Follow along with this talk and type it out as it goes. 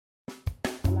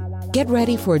Get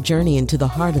ready for a journey into the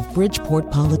heart of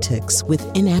Bridgeport politics with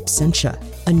In Absentia,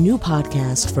 a new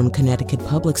podcast from Connecticut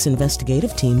Public's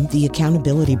investigative team, The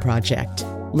Accountability Project.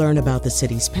 Learn about the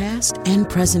city's past and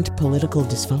present political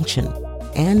dysfunction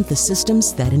and the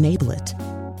systems that enable it.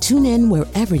 Tune in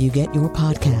wherever you get your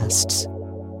podcasts.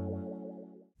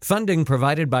 Funding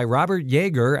provided by Robert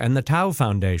Yeager and the Tao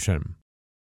Foundation.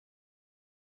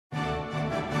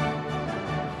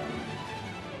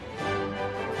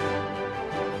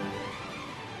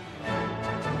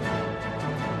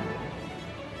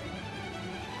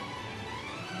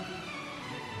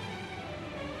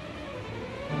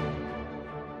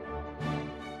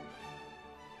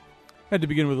 Had to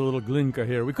begin with a little Glinka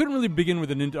here. We couldn't really begin with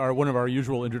one of our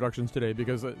usual introductions today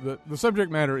because the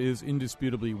subject matter is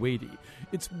indisputably weighty.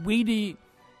 It's weighty,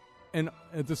 and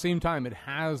at the same time, it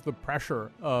has the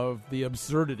pressure of the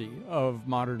absurdity of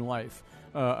modern life,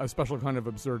 a special kind of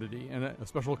absurdity, and a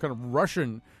special kind of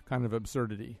Russian kind of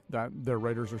absurdity that their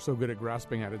writers are so good at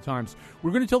grasping at times.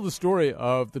 We're going to tell the story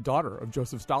of the daughter of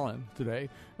Joseph Stalin today.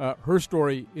 Her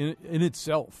story in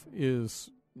itself is,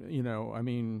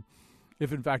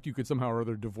 if in fact you could somehow or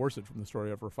other divorce it from the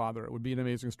story of her father, it would be an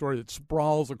amazing story that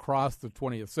sprawls across the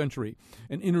 20th century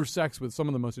and intersects with some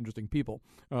of the most interesting people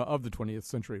of the 20th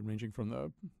century, ranging from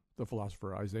the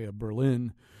philosopher Isaiah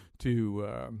Berlin to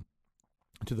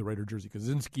the writer Jerzy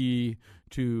Kosinski,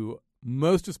 to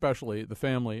most especially the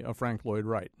family of Frank Lloyd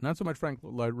Wright. Not so much Frank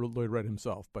Lloyd Wright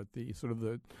himself, but the sort of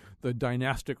the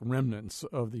dynastic remnants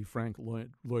of the Frank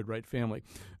Lloyd Wright family.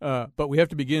 But we have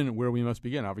to begin where we must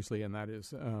begin, obviously, and that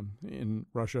is in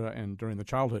Russia and during the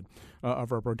childhood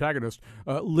of our protagonist.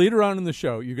 Later on in the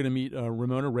show, you're going to meet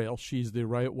Ramona Rail. She's the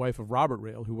wife of Robert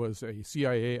Rail, who was a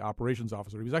CIA operations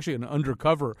officer. He was actually an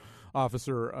undercover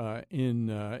officer in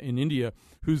India,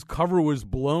 whose cover was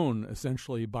blown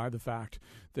essentially by the fact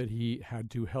that he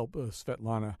had to help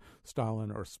Svetlana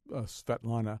Stalin, or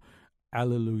Svetlana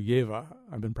Alliluyeva.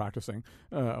 I've been practicing.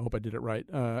 I hope I did it right.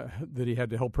 That he had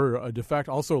to help her defect.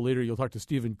 Also, later you'll talk to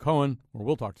Stephen Cohen, or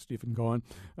we'll talk to Stephen Cohen.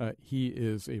 He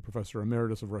is a professor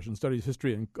emeritus of Russian Studies,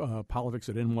 History, and Politics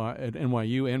at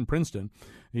NYU and Princeton.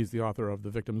 He's the author of The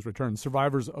Victim's Return,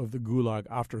 Survivors of the Gulag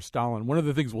After Stalin. One of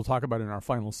the things we'll talk about in our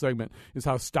final segment is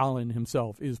how Stalin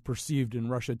himself is perceived in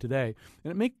Russia today.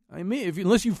 And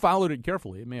unless you followed it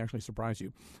carefully, it may actually surprise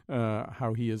you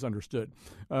how he is understood.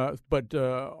 But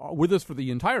with us for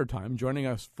the entire time, joining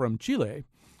us from Chile,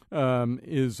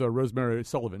 is Rosemary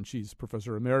Sullivan. She's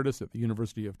professor emeritus at the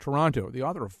University of Toronto, the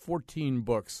author of 14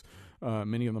 books,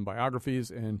 many of them biographies,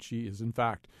 and she is, in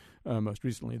fact, most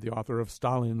recently the author of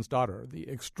Stalin's Daughter, The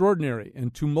Extraordinary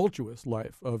and Tumultuous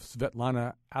Life of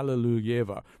Svetlana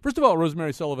Alliluyeva. First of all,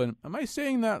 Rosemary Sullivan, am I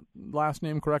saying that last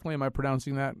name correctly? Am I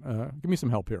pronouncing that? Give me some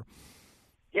help here.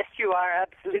 Yes, you are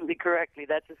absolutely correctly.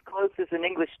 That's as close as an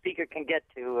English speaker can get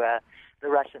to the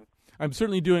Russian. I'm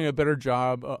certainly doing a better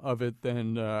job of it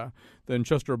than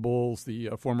Chester Bowles,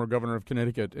 the former governor of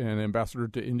Connecticut and ambassador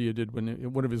to India, did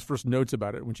when one of his first notes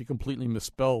about it, when she completely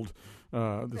misspelled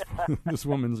this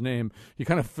woman's name. He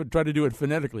kind of tried to do it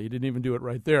phonetically. He didn't even do it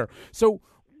right there. So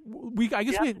I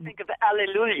guess you have to think of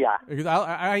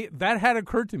Alleluia. That had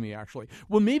occurred to me, actually.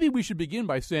 Well, maybe we should begin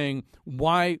by saying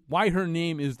why her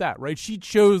name is that, right? She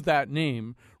chose that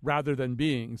name rather than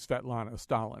being Svetlana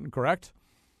Stalin, correct?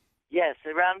 Yes,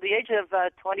 around the age of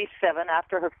 27,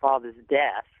 after her father's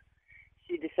death,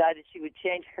 she decided she would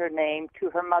change her name to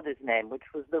her mother's name, which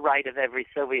was the right of every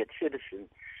Soviet citizen.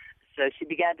 So she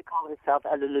began to call herself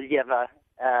Alliluyeva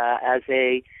as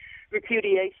a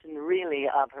repudiation, really,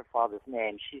 of her father's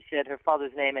name. She said her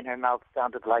father's name in her mouth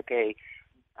sounded like a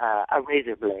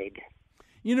razor blade.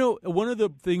 You know, one of the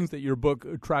things that your book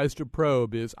tries to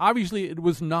probe is, obviously, it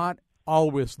was not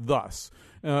always thus.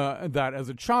 That as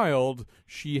a child,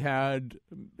 she had,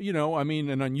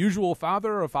 an unusual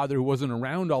father, a father who wasn't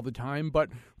around all the time, but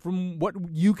from what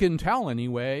you can tell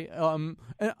anyway,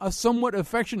 a somewhat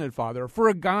affectionate father for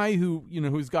a guy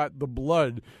who's got the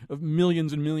blood of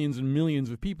millions and millions and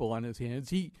millions of people on his hands.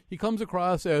 He comes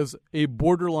across as a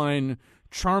borderline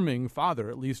charming father,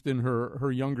 at least in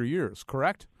her younger years,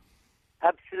 correct?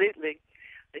 Absolutely.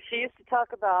 She used to talk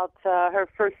about her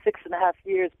first 6.5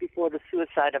 years before the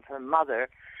suicide of her mother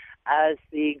as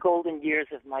the golden years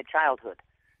of my childhood,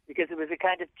 because it was a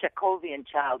kind of Chekhovian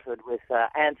childhood with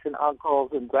aunts and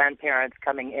uncles and grandparents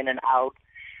coming in and out.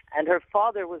 And her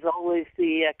father was always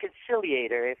the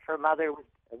conciliator. If her mother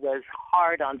was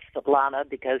hard on Svetlana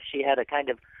because she had a kind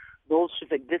of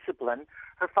Bolshevik discipline,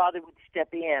 her father would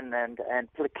step in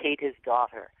and placate his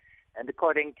daughter. And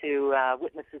according to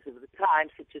witnesses of the time,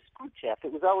 such as Khrushchev,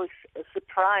 it was always a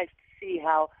surprise to see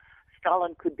how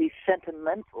Stalin could be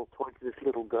sentimental towards this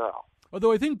little girl.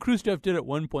 Although I think Khrushchev did at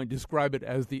one point describe it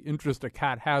as the interest a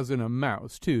cat has in a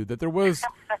mouse, too, that there was,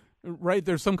 right,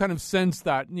 there's some kind of sense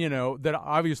that, that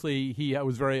obviously he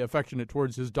was very affectionate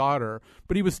towards his daughter,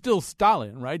 but he was still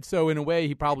Stalin, right? So in a way,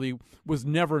 he probably was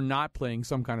never not playing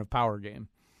some kind of power game.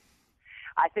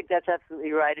 I think that's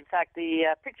absolutely right. In fact,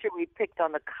 the picture we picked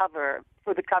on the cover,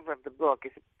 for the cover of the book,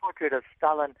 is a portrait of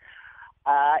Stalin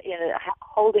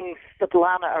holding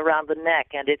Svetlana around the neck,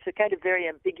 and it's a kind of very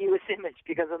ambiguous image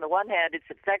because on the one hand it's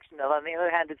affectionate, on the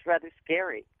other hand it's rather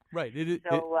scary. Right.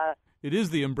 It is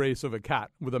the embrace of a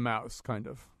cat with a mouse, kind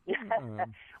of.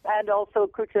 And also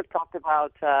Khrushchev talked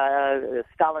about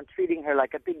Stalin treating her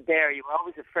like a big bear. You were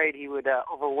always afraid he would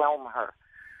overwhelm her.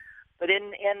 But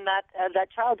in that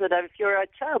childhood, if you're a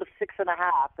child of 6.5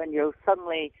 and you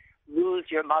suddenly lose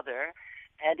your mother,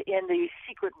 and in the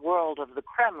secret world of the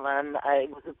Kremlin, it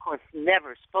was, of course,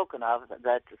 never spoken of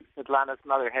that Svetlana's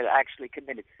mother had actually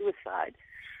committed suicide.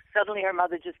 Suddenly her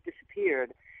mother just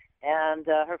disappeared, and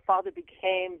her father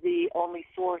became the only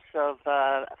source of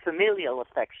familial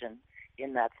affection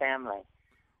in that family.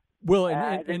 Well,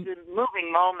 there's a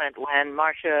moving moment when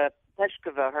Marcia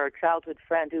Peshkova, her childhood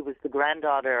friend, who was the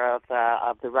granddaughter of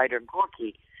the writer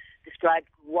Gorky, described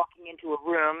walking into a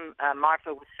room.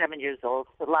 Marfa was 7 years old.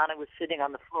 Svetlana was sitting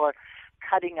on the floor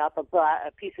cutting up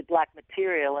a piece of black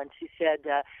material, and she said,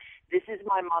 "This is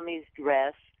my mommy's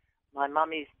dress. My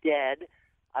mommy's dead.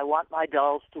 I want my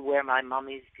dolls to wear my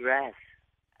mommy's dress."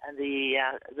 And the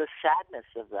sadness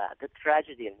of that, the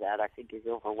tragedy of that, I think is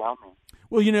overwhelming.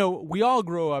 Well, we all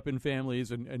grow up in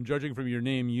families, and judging from your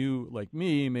name, you, like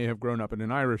me, may have grown up in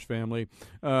an Irish family.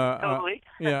 Totally.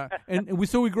 Yeah, and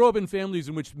we grow up in families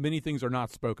in which many things are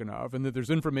not spoken of, and that there's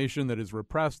information that is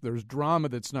repressed, there's drama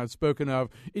that's not spoken of.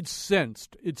 It's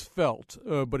sensed, it's felt,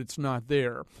 but it's not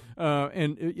there.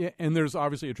 And there's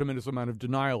obviously a tremendous amount of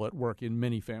denial at work in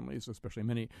many families, especially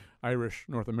many Irish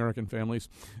North American families.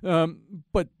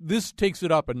 But this takes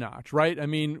it up a notch, right? I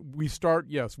mean, we start,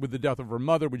 yes, with the death of her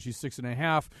mother when she's 6.5.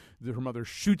 Her mother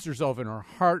shoots herself in her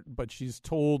heart, but she's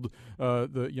told,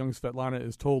 the young Svetlana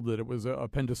is told that it was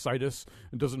appendicitis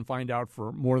and doesn't find out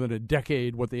for more than a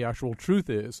decade what the actual truth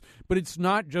is. But it's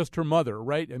not just her mother,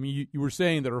 right? I mean, you were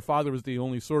saying that her father was the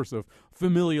only source of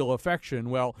familial affection.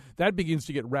 Well, that begins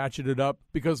to get ratcheted up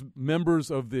because members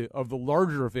of the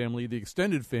larger family, the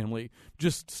extended family,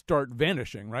 just start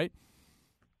vanishing, right?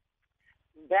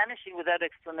 Vanishing without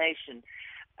explanation.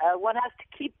 One has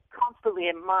to keep constantly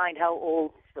in mind how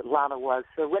old Svetlana was.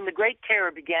 So when the Great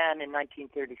Terror began in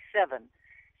 1937,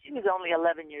 she was only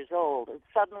 11 years old. And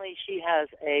suddenly she has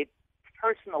a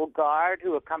personal guard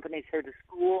who accompanies her to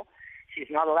school. She's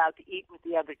not allowed to eat with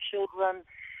the other children.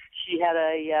 She had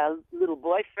a little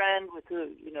boyfriend with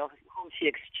whom she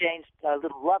exchanged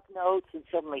little love notes, and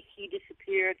suddenly he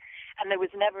disappeared, and there was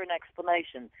never an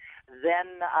explanation.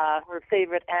 Then her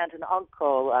favorite aunt and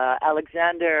uncle,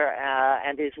 Alexander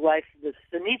and his wife, the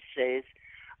Stanitzes,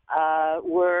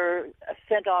 were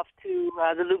sent off to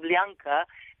the Lubyanka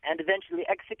and eventually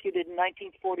executed in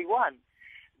 1941.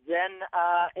 Then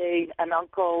an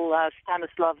uncle,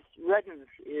 Stanislav Redens,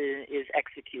 is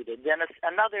executed. Then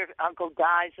another uncle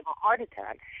dies of a heart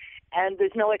attack, and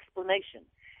there's no explanation.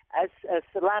 As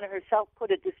Svetlana herself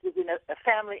put it, this was in a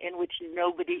family in which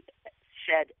nobody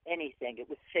said anything. It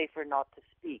was safer not to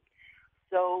speak.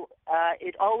 So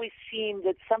it always seemed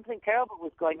that something terrible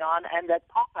was going on and that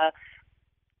Papa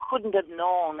couldn't have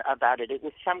known about it. It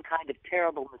was some kind of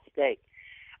terrible mistake.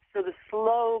 So the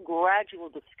slow, gradual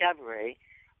discovery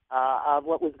of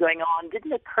what was going on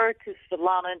didn't occur to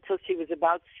Svetlana until she was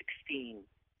about 16.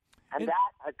 And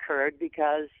that occurred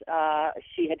because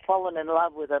she had fallen in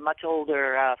love with a much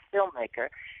older filmmaker.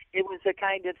 It was a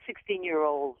kind of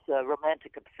 16-year-old's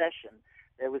romantic obsession.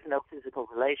 There was no physical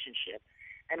relationship.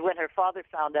 And when her father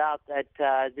found out that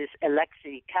this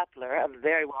Alexei Kapler, a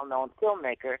very well-known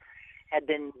filmmaker, had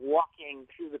been walking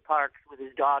through the parks with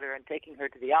his daughter and taking her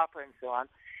to the opera and so on,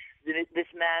 this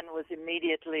man was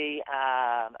immediately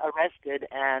arrested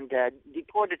and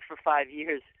deported for 5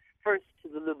 years, first to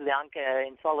the Lubyanka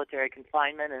in solitary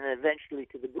confinement and eventually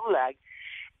to the Gulag.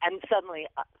 And suddenly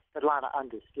Svetlana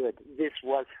understood this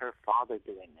was her father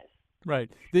doing this.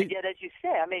 Right. And yet, as you say,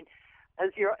 I mean,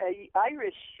 as you're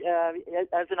Irish,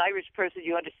 as an Irish person,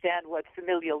 you understand what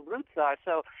familial roots are.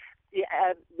 So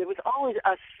there was always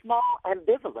a small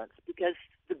ambivalence because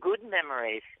the good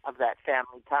memories of that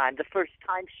family time, the first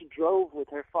time she drove with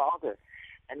her father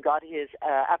and got his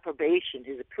approbation,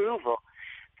 his approval,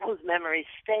 those memories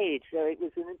stayed. So it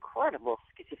was an incredible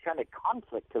schizophrenic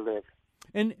conflict to live.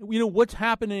 And, what's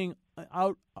happening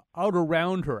out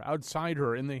around her, outside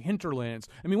her, in the hinterlands.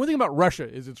 I mean, one thing about Russia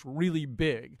is it's really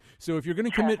big. So if you're going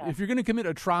to commit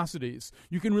atrocities,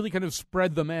 you can really kind of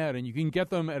spread them out, and you can get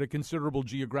them at a considerable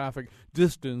geographic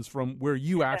distance from where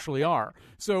you actually are.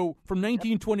 So from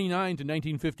 1929 to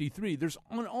 1953, there's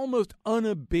an almost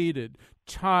unabated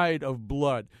tide of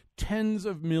blood. Tens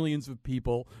of millions of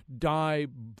people die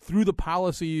through the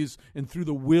policies and through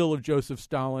the will of Joseph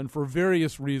Stalin for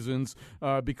various reasons,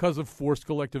 because of forced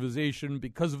collectivization,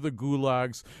 because of the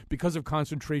gulags, because of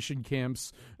concentration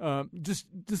camps, just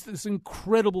this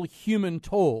incredible human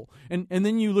toll. And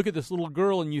then you look at this little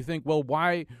girl and you think, well,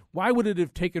 why would it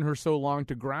have taken her so long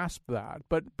to grasp that?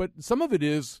 But some of it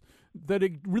is that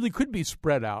it really could be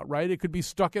spread out, right? It could be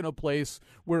stuck in a place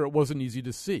where it wasn't easy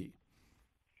to see.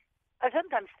 I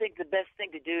sometimes think the best thing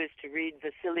to do is to read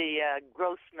Vasily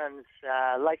Grossman's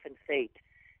Life and Fate,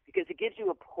 because it gives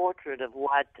you a portrait of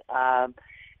what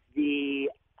the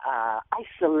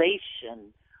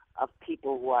isolation of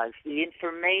people was, the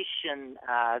information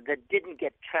that didn't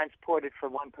get transported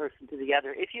from one person to the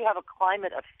other. If you have a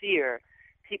climate of fear,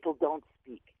 people don't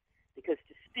speak, because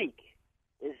to speak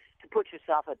is to put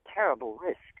yourself at terrible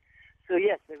risk. So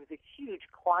yes, there was a huge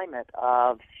climate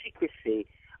of secrecy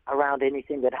around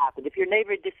anything that happened. If your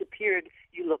neighbor disappeared,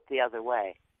 you looked the other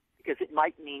way, because it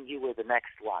might mean you were the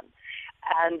next one.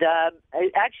 And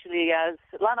actually,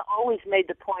 Svetlana always made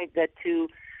the point that to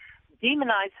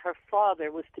demonize her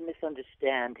father was to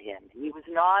misunderstand him. He was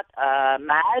not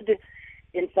mad.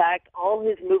 In fact, all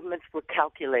his movements were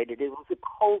calculated. It was a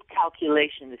cold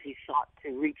calculation as he sought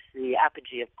to reach the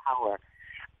apogee of power.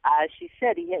 As she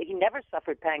said, he never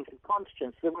suffered pangs of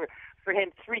conscience. There were, for him,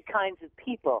 three kinds of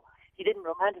people. He didn't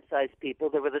romanticize people.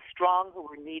 There were the strong who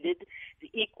were needed, the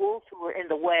equals who were in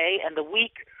the way, and the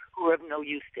weak who were of no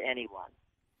use to anyone.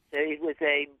 So it was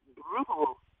a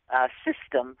brutal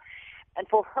system. And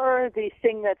for her, the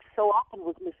thing that so often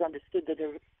was misunderstood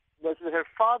was that her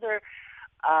father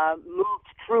moved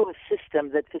through a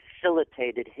system that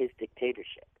facilitated his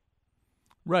dictatorship.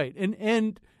 Right.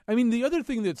 And I mean, the other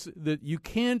thing that you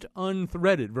can't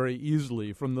unthread it very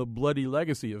easily from the bloody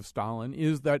legacy of Stalin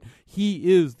is that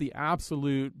he is the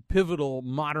absolute pivotal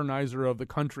modernizer of the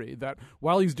country, that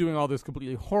while he's doing all this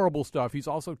completely horrible stuff, he's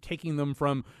also taking them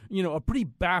from, a pretty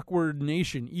backward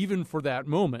nation, even for that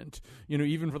moment,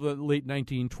 even for the late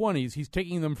 1920s. He's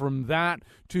taking them from that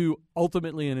to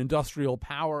ultimately an industrial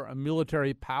power, a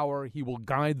military power. He will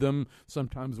guide them,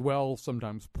 sometimes well,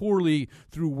 sometimes poorly,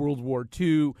 through World War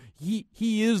II. He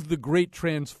is the great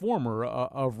transformer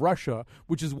of Russia,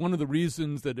 which is one of the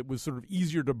reasons that it was sort of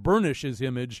easier to burnish his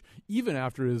image even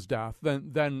after his death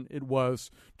than it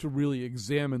was to really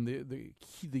examine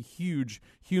the huge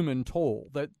human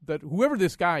toll that whoever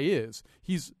this guy is,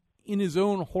 he's in his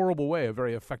own horrible way a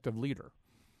very effective leader.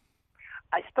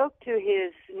 I spoke to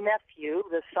his nephew,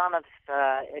 the son of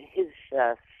his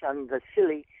son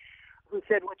Vasily, who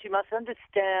said what you must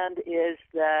understand is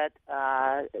that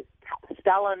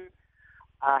Stalin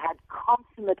had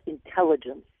consummate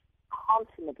intelligence,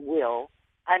 consummate will,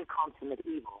 and consummate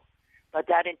evil. But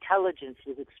that intelligence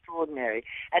was extraordinary.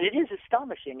 And it is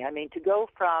astonishing. I mean, to go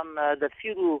from the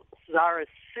feudal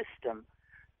czarist system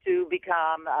to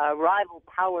become a rival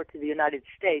power to the United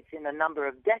States in a number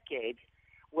of decades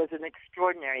was an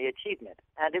extraordinary achievement.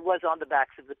 And it was on the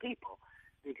backs of the people,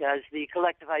 because the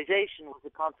collectivization was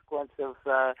a consequence of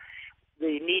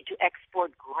the need to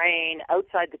export grain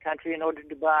outside the country in order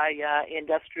to buy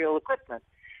industrial equipment.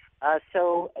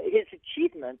 So his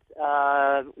achievement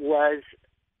was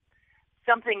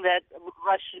something that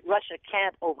Russia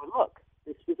can't overlook.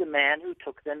 This was a man who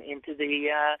took them into the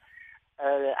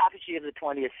apogee of the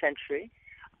 20th century.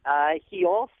 He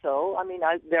also,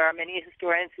 there are many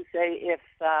historians who say if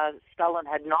Stalin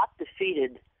had not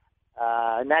defeated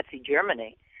Nazi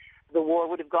Germany, the war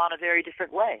would have gone a very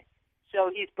different way.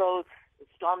 So he's both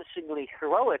astonishingly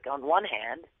heroic on one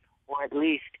hand, or at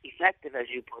least effective, as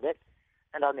you put it,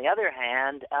 and on the other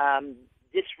hand,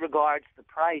 disregards the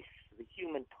price, the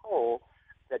human toll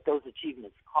that those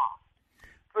achievements cost.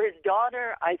 For his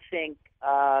daughter, I think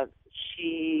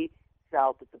she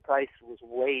felt that the price was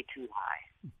way too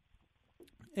high.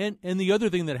 And the other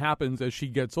thing that happens as she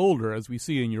gets older, as we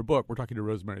see in your book, we're talking to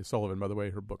Rosemary Sullivan, by the way,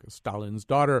 her book is Stalin's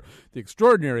Daughter, The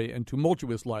Extraordinary and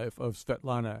Tumultuous Life of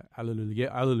Svetlana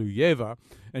Alliluyeva,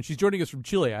 and she's joining us from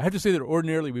Chile. I have to say that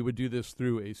ordinarily we would do this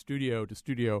through a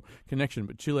studio-to-studio connection,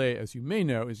 but Chile, as you may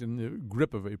know, is in the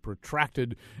grip of a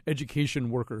protracted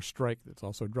education worker strike that's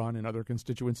also drawn in other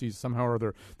constituencies. Somehow or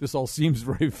other, this all seems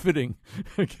very fitting,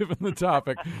 given the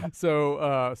topic.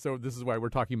 So this is why we're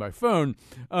talking by phone.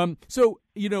 So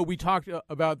we talked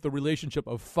about the relationship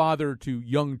of father to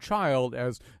young child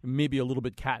as maybe a little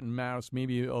bit cat and mouse,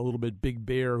 maybe a little bit big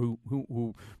bear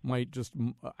who might just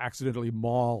accidentally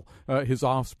maul his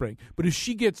offspring. But as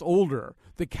she gets older,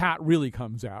 the cat really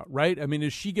comes out, right? I mean,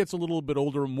 as she gets a little bit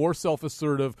older, more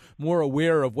self-assertive, more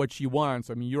aware of what she wants.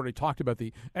 I mean, you already talked about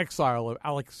the exile of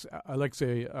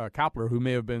Alexei Kapler, who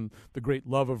may have been the great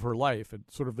love of her life and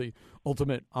sort of the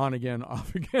ultimate on-again,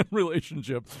 off-again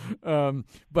relationship.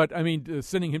 But, I mean,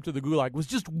 sending him to the Gulag was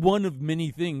just one of many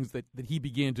things that he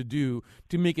began to do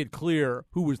to make it clear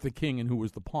who was the king and who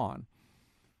was the pawn.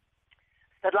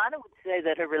 Svetlana would say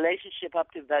that her relationship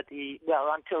up to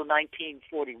until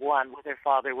 1941 with her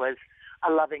father was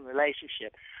a loving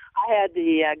relationship. I had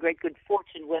the great good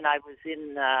fortune when I was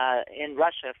in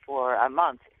Russia for a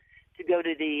month to go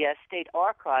to the State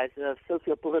Archives of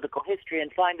Socio-Political History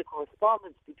and find the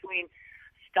correspondence between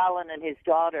Stalin and his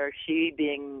daughter, she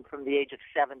being from the age of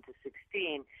 7 to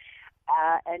 16,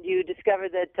 and you discover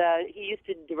that he used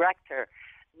to direct her,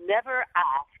 never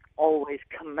ask, always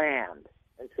command.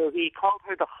 And so he called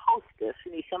her the hostess,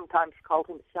 and he sometimes called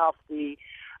himself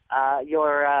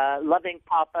your loving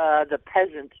papa, the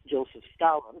peasant, Joseph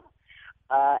Stalin.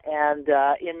 And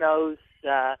in those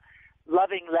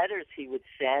loving letters he would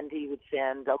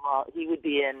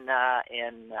be in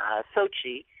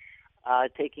Sochi,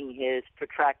 taking his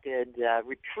protracted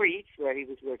retreats where he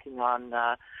was working on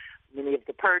many of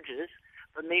the purges,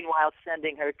 but meanwhile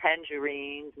sending her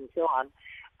tangerines and so on.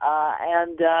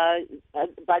 And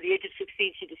by the age of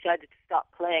 16, she decided to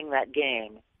stop playing that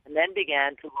game and then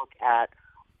began to look at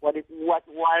what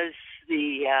was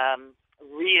the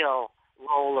real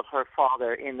role of her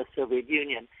father in the Soviet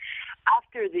Union.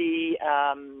 After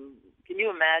can you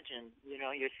imagine,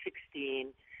 you're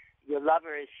 16, your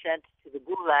lover is sent to the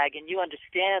Gulag, and you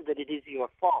understand that it is your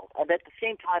fault. And at the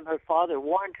same time, her father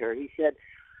warned her. He said,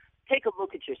 take a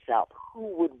look at yourself. Who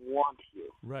would want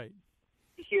you? Right.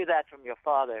 To hear that from your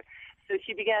father. So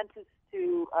she began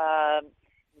to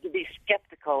be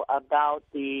skeptical about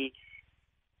the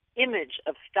image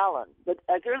of Stalin. But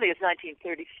as early as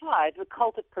 1935, the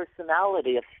cult of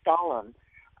personality of Stalin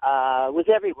was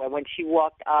everywhere. When she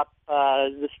walked up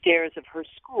the stairs of her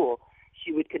school,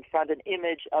 she would confront an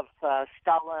image of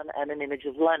Stalin and an image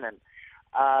of Lenin.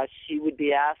 She would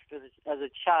be asked as a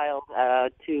child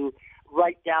to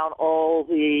write down all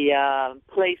the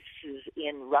places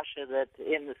in Russia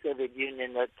in the Soviet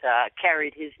Union that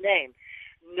carried his name.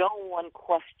 No one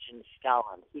questioned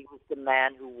Stalin. He was the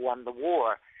man who won the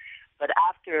war. But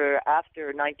after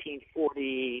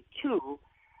 1942,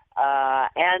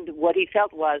 and what he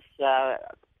felt was,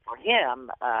 for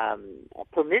him, a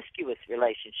promiscuous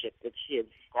relationship that she had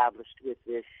established with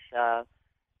this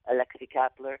Alexei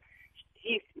Kapler,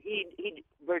 he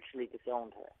virtually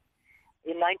disowned her.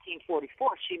 In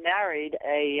 1944, she married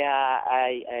a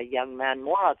young man,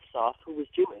 Morozov, who was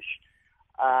Jewish,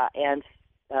 and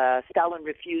Stalin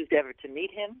refused ever to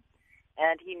meet him,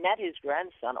 and he met his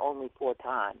grandson only 4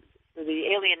 times. So the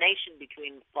alienation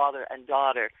between father and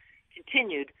daughter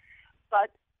continued,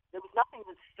 but there was nothing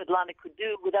that Svetlana could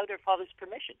do without her father's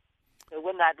permission. So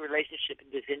when that relationship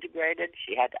disintegrated,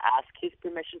 she had to ask his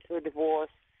permission for a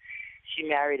divorce. She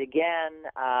married again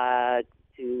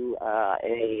to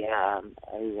a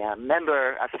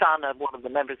member, a son of one of the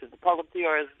members of the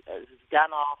Politburo,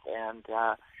 Zdanov, and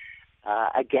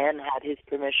again had his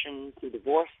permission to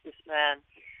divorce this man.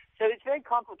 So it's very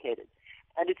complicated.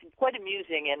 And it's quite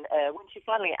amusing. And when she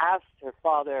finally asked her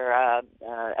father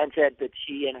and said that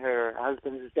she and her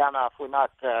husband Zdanov were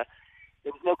not, there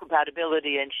was no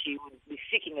compatibility and she would be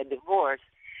seeking a divorce,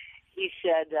 he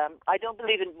said, I don't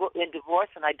believe in divorce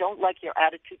and I don't like your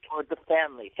attitude toward the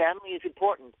family. Family is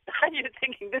important. And you're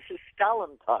thinking, this is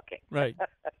Stalin talking. Right.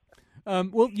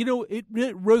 Well,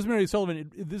 Rosemary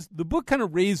Sullivan, the book kind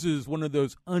of raises one of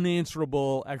those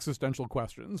unanswerable existential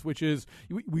questions, which is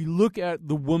we look at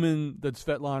the woman that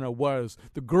Svetlana was,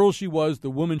 the girl she was, the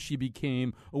woman she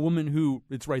became, a woman who,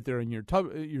 it's right there in your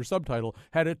subtitle,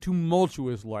 had a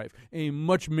tumultuous life, a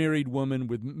much married woman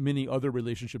with many other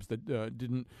relationships that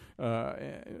didn't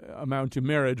amount to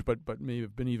marriage, but may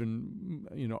have been even,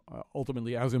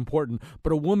 ultimately as important,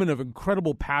 but a woman of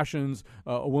incredible passions,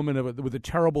 a woman with a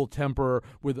terrible temper,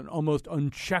 with an almost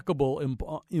uncheckable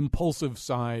impulsive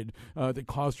side that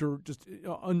caused her just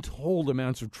untold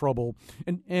amounts of trouble,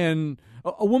 and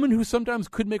a woman who sometimes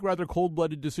could make rather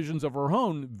cold-blooded decisions of her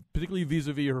own, particularly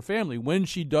vis-a-vis her family. When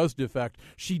she does defect,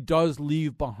 she does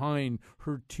leave behind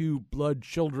her 2 blood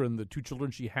children, the 2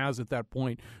 children she has at that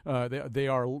point. They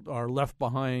are left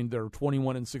behind. They're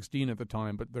 21 and 16 at the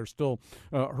time, but they're still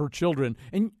her children.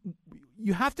 And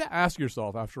you have to ask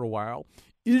yourself after a while,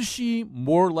 is she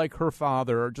more like her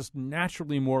father, just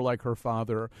naturally more like her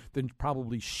father than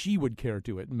probably she would care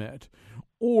to admit?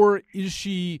 Or is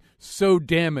she so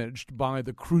damaged by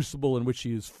the crucible in which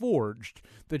she is forged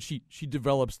that she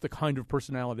develops the kind of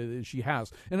personality that she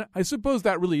has? And I suppose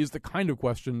that really is the kind of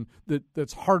question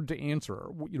that's hard to answer.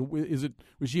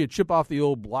 Was she a chip off the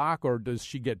old block, or does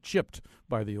she get chipped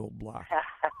by the old block?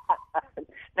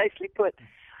 Nicely put.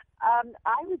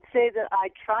 I would say that I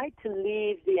try to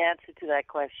leave the answer to that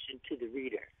question to the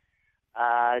reader,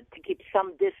 to keep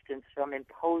some distance from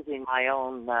imposing my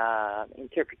own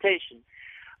interpretation.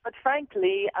 But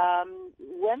frankly,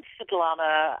 when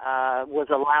Svetlana was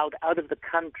allowed out of the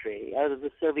country, out of the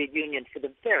Soviet Union for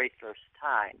the very first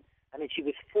time, I mean, she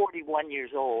was 41 years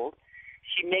old.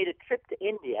 She made a trip to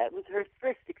India. It was her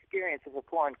first experience of a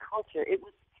foreign culture. It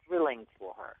was thrilling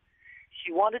for her.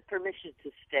 She wanted permission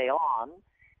to stay on,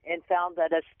 and found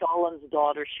that as Stalin's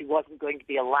daughter, she wasn't going to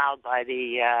be allowed by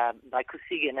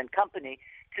Kosygin and company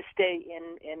to stay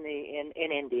in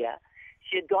India.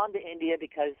 She had gone to India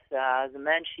because the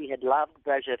man she had loved,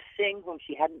 Brezhev Singh, whom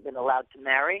she hadn't been allowed to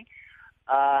marry,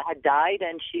 had died,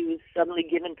 and she was suddenly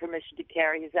given permission to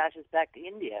carry his ashes back to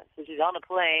India. So she's on a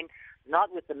plane,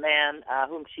 not with the man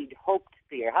whom she'd hoped to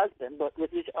be her husband, but with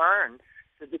his urn,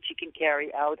 so that she can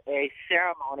carry out a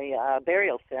ceremony, a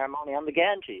burial ceremony on the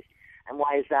Ganges. And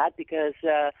why is that? Because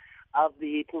of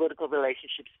the political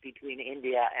relationships between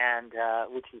India and,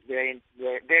 which was very,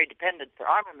 very, very dependent for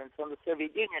armaments on the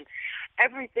Soviet Union.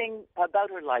 Everything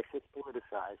about her life was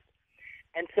politicized.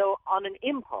 And so on an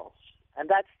impulse,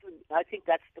 and I think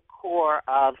that's the core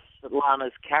of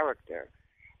Svetlana's character,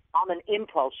 on an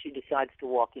impulse she decides to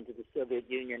walk into the Soviet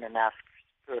Union and ask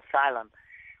for asylum.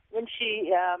 When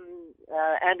she,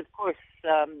 and of course,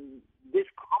 this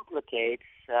complicates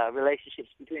relationships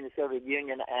between the Soviet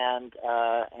Union and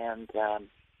the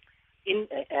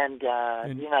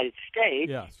United States.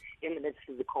 Yes. In the midst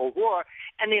of the Cold War,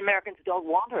 and the Americans don't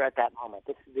want her at that moment.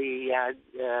 The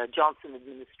Johnson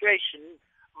administration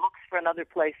looks for another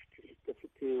place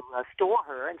to store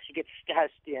her, and she gets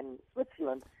stashed in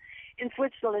Switzerland. In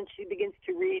Switzerland, she begins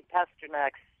to read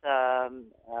Pasternak's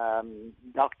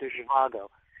Dr. Zhivago,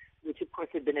 which of course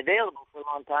had been available for a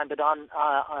long time, but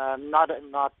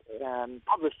not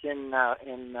published in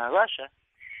Russia.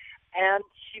 And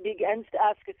she begins to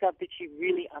ask herself, did she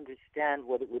really understand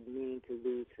what it would mean to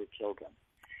lose her children?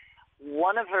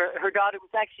 One of her daughter was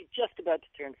actually just about to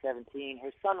turn 17.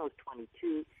 Her son was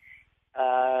 22.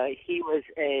 He was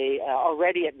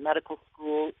already at medical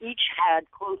school. Each had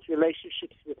close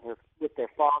relationships with their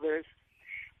fathers.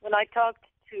 When I talked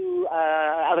to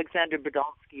Alexander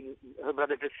Berdonsky, her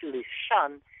brother Vasily's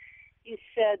son, he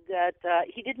said that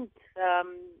he didn't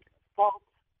fault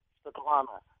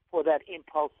Svetlana for that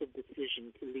impulsive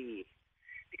decision to leave,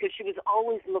 because she was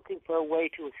always looking for a way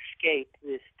to escape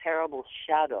this terrible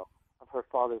shadow of her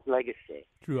father's legacy.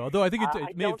 True, although I think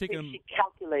it may have taken him. She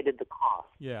calculated the cost.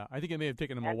 Yeah, I think it may have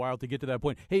taken him a while to get to that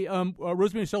point. Hey,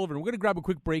 Rosemary Sullivan, we're going to grab a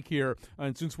quick break here,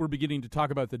 and since we're beginning to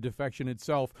talk about the defection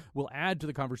itself, we'll add to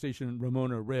the conversation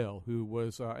Ramona Rail, who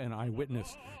was an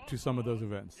eyewitness to some of those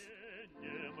events.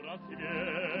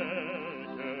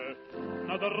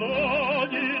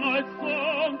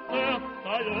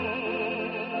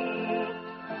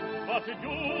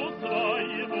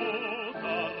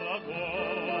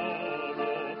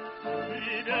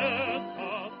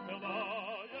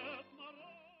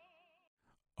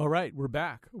 All right, we're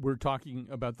back. We're talking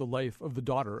about the life of the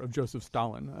daughter of Joseph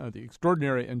Stalin, the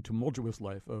extraordinary and tumultuous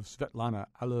life of Svetlana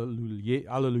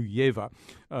Alliluyeva.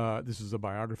 This is a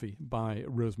biography by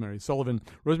Rosemary Sullivan.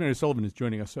 Rosemary Sullivan is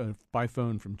joining us by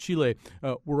phone from Chile.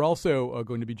 We're also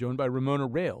going to be joined by Ramona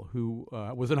Rail, who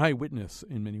was an eyewitness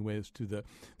in many ways to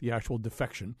the actual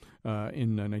defection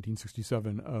in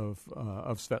 1967 of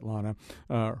Svetlana.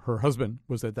 Her husband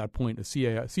was at that point a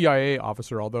CIA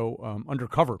officer, although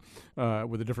undercover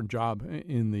with a different job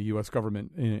in the U.S.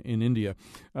 government in India,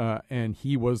 and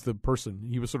he was the person.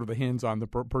 He was sort of the hands-on the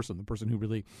person who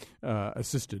really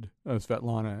assisted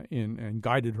Svetlana in and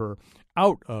guided her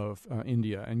out of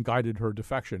India and guided her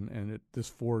defection, and this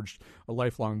forged a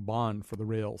lifelong bond for the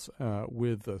Rails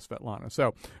with Svetlana.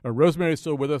 So Rosemary is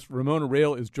still with us. Ramona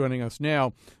Rail is joining us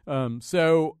now.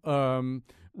 Ramona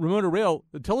Rail,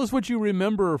 tell us what you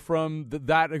remember from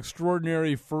that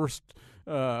extraordinary first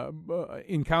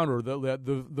encounter,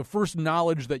 the first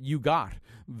knowledge that you got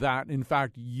that in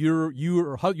fact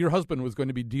your husband was going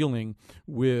to be dealing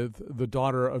with the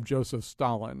daughter of Joseph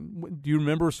Stalin. Do you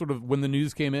remember sort of when the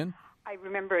news came in? I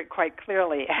remember it quite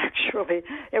clearly, actually.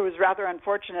 It was rather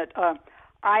unfortunate.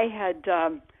 I had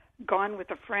gone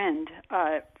with a friend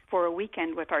for a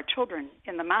weekend with our children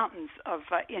in the mountains of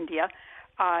India.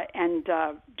 And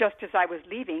just as I was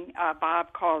leaving,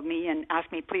 Bob called me and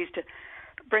asked me please to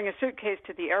bring a suitcase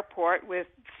to the airport with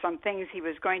some things. He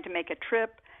was going to make a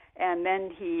trip, and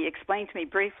then he explained to me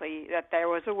briefly that there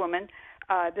was a woman,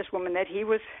 this woman that he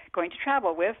was going to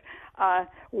travel with,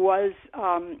 was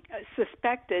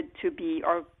suspected to be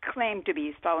or claimed to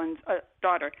be Stalin's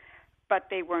daughter, but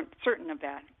they weren't certain of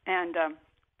that. And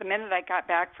the minute I got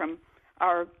back from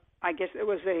our, I guess it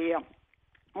was a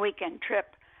weekend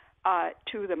trip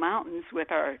to the mountains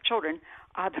with our children,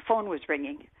 the phone was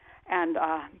ringing, and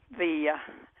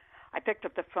I picked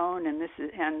up the phone, and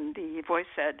the voice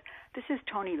said, "This is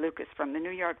Tony Lucas from the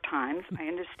New York Times. I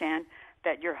understand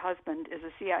that your husband is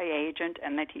a CIA agent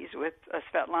and that he's with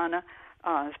Svetlana,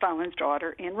 Stalin's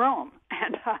daughter, in Rome."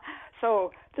 And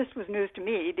so this was news to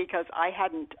me because I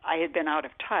had been out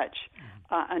of touch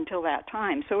until that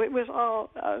time. So it was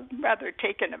all rather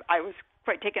taken. I was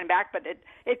quite taken aback, but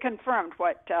it confirmed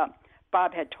what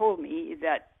Bob had told me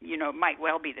that might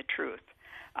well be the truth.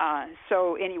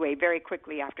 So anyway, very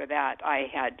quickly after that, I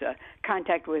had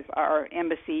contact with our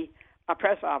embassy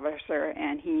press officer,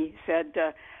 and he said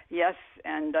yes,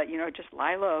 and just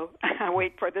lie low,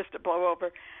 wait for this to blow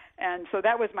over. And so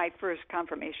that was my first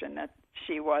confirmation that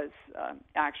she was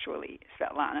actually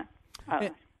Svetlana.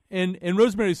 And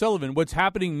Rosemary Sullivan, what's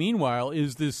happening meanwhile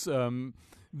is this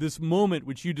this moment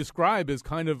which you describe as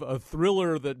kind of a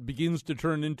thriller that begins to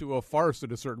turn into a farce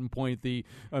at a certain point. The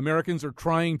Americans are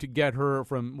trying to get her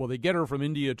they get her from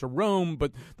India to Rome,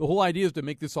 but the whole idea is to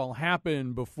make this all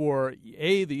happen before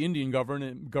A, the Indian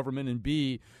government, and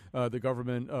B, the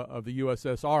government of the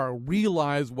USSR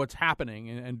realize what's happening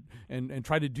and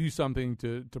try to do something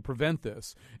to prevent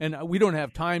this. And we don't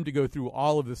have time to go through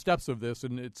all of the steps of this,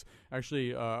 and it's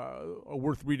actually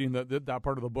worth reading that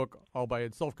part of the book all by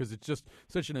itself because it's just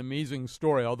such an amazing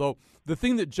story. Although the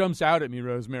thing that jumps out at me,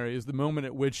 Rosemary, is the moment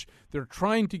at which they're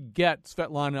trying to get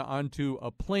Svetlana onto a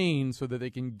plane so that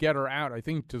they can get her out, I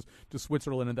think, to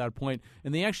Switzerland at that point.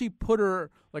 And they actually put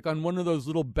her like on one of those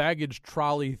little baggage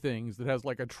trolley things that has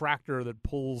like a tractor that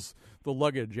pulls the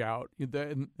luggage out.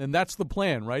 And that's the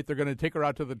plan, right? They're going to take her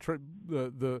out to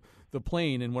the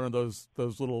plane in one of those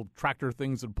little tractor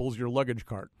things that pulls your luggage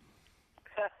cart.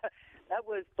 That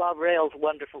was Bob Rail's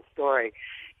wonderful story.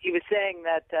 He was saying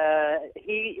that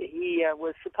he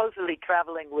was supposedly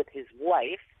traveling with his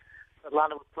wife.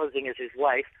 Svetlana was posing as his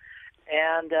wife.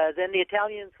 And then the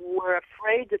Italians were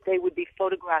afraid that they would be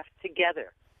photographed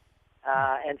together.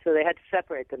 And so they had to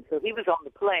separate them. So he was on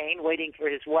the plane waiting for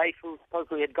his wife, who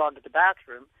supposedly had gone to the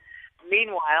bathroom.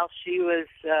 Meanwhile, she was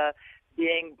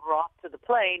being brought to the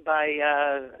plane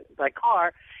by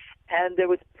car, and there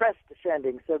was press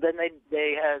descending. So then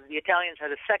the Italians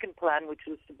had a second plan, which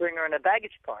was to bring her in a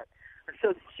baggage cart. And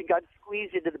so she got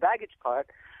squeezed into the baggage cart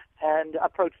and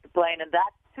approached the plane, and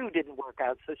that too didn't work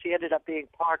out. So she ended up being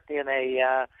parked in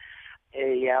a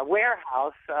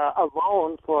warehouse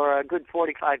alone for a good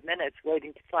 45 minutes,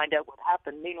 waiting to find out what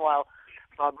happened. Meanwhile,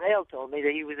 Bob Rail told me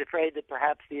that he was afraid that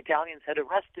perhaps the Italians had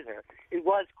arrested her. It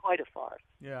was quite a farce.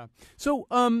 Yeah. So,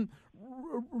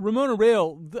 Ramona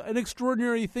Rail, an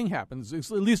extraordinary thing happens.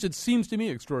 At least it seems to me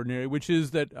extraordinary, which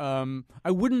is that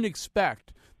I wouldn't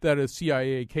expect that a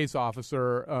CIA case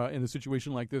officer in a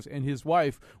situation like this and his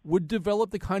wife would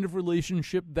develop the kind of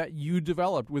relationship that you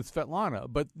developed with Svetlana.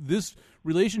 But this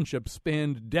relationship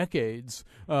spanned decades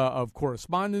of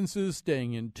correspondences,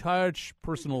 staying in touch,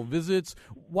 personal visits.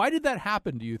 Why did that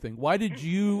happen, do you think? Why did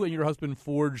you and your husband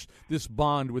forge this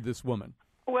bond with this woman?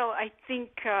 Well, I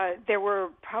think there were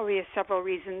probably several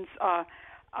reasons.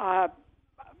 Bob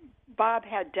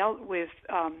had dealt with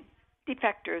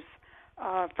defectors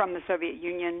from the Soviet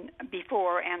Union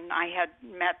before, and I had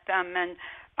met them, and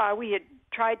we had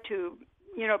tried to,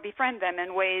 befriend them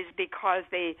in ways because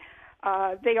they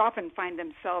often find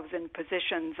themselves in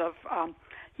positions of,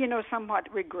 somewhat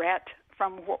regret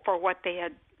for what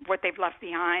they've left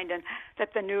behind, and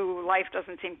that the new life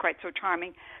doesn't seem quite so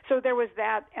charming. So there was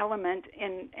that element,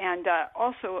 and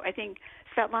also I think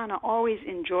Svetlana always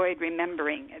enjoyed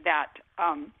remembering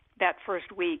that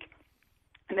first week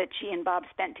that she and Bob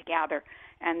spent together,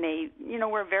 and they,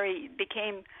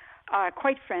 became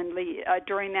quite friendly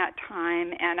during that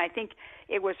time. And I think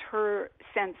it was her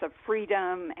sense of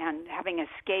freedom and having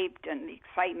escaped and the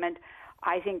excitement.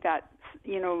 I think that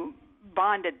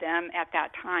bonded them at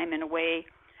that time in a way.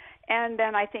 And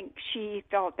then I think she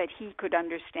felt that he could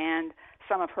understand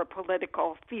some of her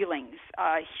political feelings.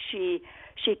 She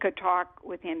could talk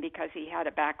with him because he had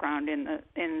a background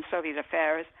in Soviet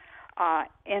affairs.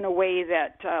 In a way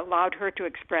that allowed her to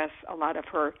express a lot of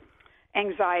her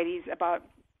anxieties about,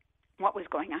 what was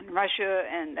going on in Russia,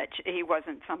 and that he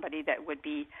wasn't somebody that would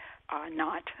be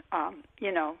not,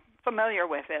 familiar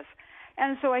with this.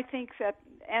 And so I think that,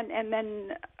 and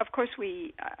then, of course,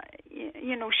 we,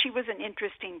 she was an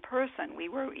interesting person. We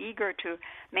were eager to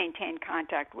maintain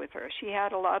contact with her. She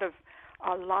had a lot of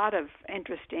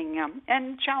interesting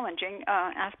and challenging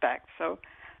aspects. So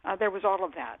there was all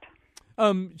of that.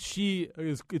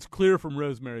 It's clear from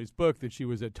Rosemary's book that she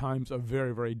was at times a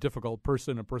very, very difficult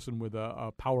person, a person with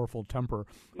a powerful temper.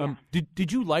 Yeah.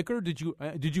 Did you like her? Did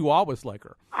you always like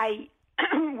her?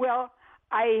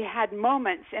 I had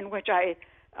moments in which I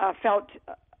felt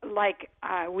like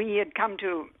we had come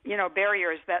to,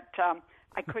 barriers that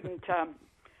I couldn't,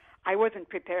 I wasn't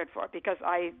prepared for, because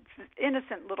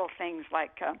innocent little things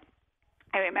like,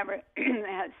 I remember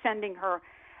sending her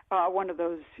one of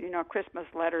those, Christmas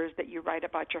letters that you write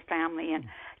about your family, and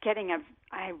getting an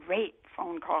irate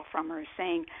phone call from her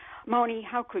saying, "Moni,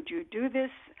 how could you do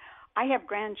this? I have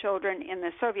grandchildren in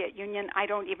the Soviet Union. I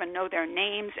don't even know their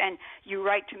names, and you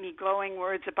write to me glowing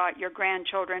words about your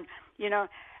grandchildren,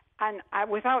 And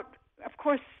without, of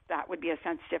course, that would be a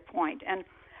sensitive point. And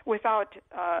without,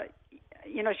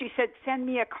 she said, send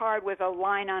me a card with a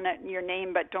line on it and your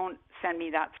name, but don't send me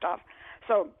that stuff.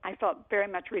 So I felt very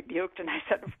much rebuked, and I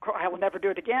said, of course, I will never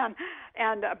do it again.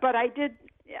 But I did.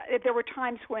 There were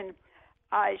times when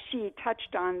she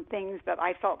touched on things that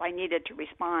I felt I needed to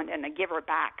respond and to give her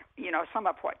back, some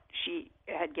of what she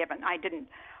had given.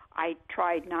 I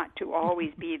tried not to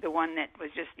always be the one that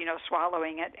was just,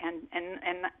 swallowing it,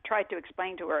 and tried to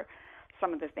explain to her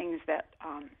some of the things that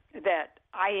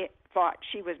I thought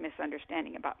she was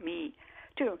misunderstanding about me,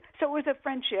 too. So it was a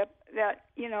friendship that,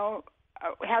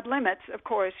 had limits. Of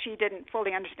course, she didn't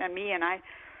fully understand me, and I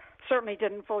certainly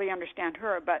didn't fully understand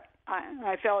her, but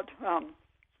I felt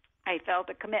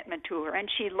a commitment to her, and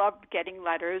she loved getting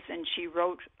letters, and she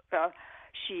wrote.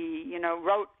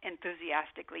 Wrote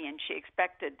enthusiastically, and she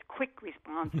expected quick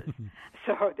responses.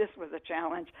 So this was a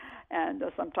challenge, and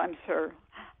sometimes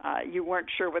you weren't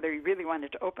sure whether you really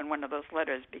wanted to open one of those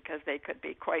letters because they could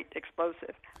be quite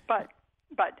explosive. But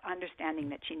understanding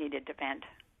that she needed to vent.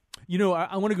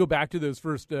 I want to go back to those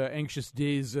first anxious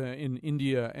days in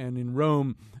India and in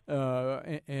Rome,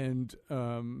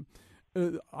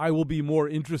 I will be more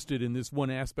interested in this one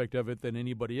aspect of it than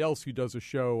anybody else who does a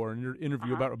show or an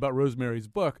interview about Rosemary's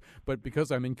book. But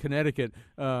because I'm in Connecticut,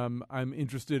 I'm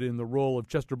interested in the role of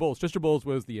Chester Bowles. Chester Bowles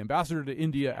was the ambassador to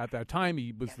India at that time.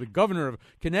 He was the governor of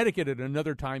Connecticut at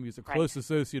another time. He was a close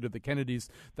associate of the Kennedys.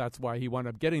 That's why he wound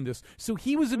up getting this. So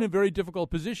he was in a very difficult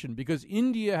position because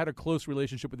India had a close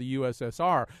relationship with the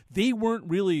USSR. They weren't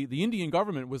really, the Indian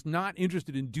government was not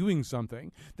interested in doing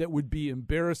something that would be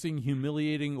embarrassing,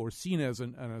 humiliating, or seen as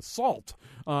an assault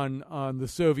on the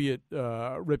Soviet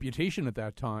reputation at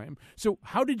that time. So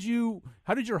how did your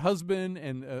husband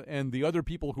and the other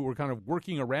people who were kind of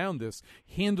working around this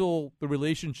handle the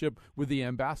relationship with the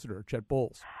ambassador, Chet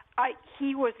Bowles?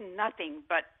 He was nothing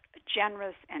but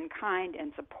generous and kind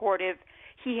and supportive.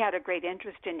 He had a great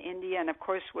interest in India and, of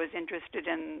course, was interested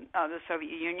in the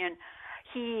Soviet Union.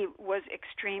 He was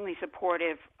extremely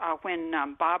supportive when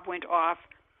Bob went off.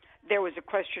 There was a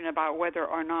question about whether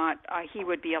or not he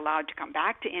would be allowed to come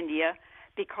back to India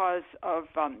because of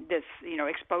this,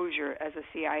 exposure as a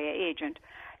CIA agent.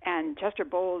 And Chester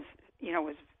Bowles,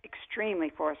 was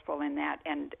extremely forceful in that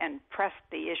and pressed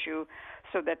the issue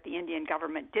so that the Indian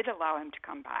government did allow him to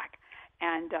come back.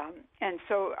 And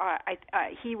so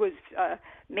he was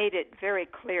made it very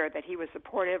clear that he was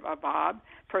supportive of Bob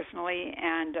personally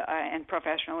and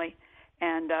professionally.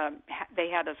 And they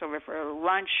had us over for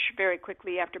lunch very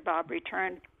quickly after Bob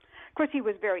returned. Of course, he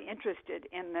was very interested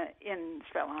in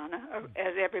Stalin,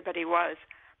 as everybody was,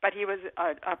 but he was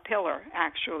a pillar,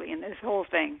 actually, in this whole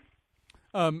thing.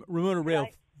 Ramona Rail,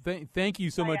 thank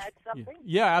you so much. Add something?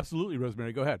 Yeah, absolutely,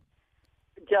 Rosemary. Go ahead.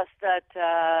 Just that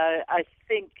I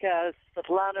think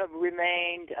Svetlana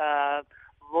remained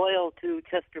loyal to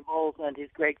Chester Bowles and his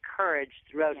great courage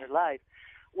throughout her life.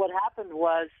 What happened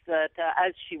was that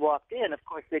as she walked in, of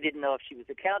course, they didn't know if she was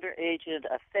a counter agent,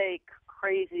 a fake,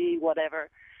 crazy, whatever.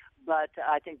 But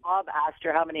I think Bob asked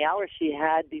her how many hours she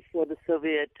had before the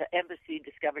Soviet embassy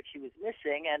discovered she was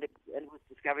missing, and it was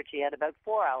discovered she had about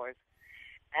 4 hours.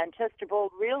 And Chester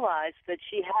Bowles realized that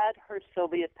she had her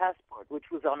Soviet passport,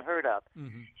 which was unheard of.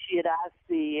 Mm-hmm. She had asked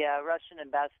the Russian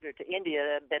ambassador to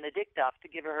India, Benediktov, to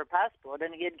give her passport,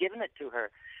 and he had given it to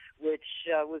her, which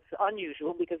was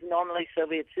unusual because normally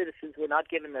Soviet citizens were not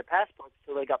given their passports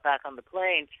until they got back on the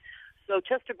plane. So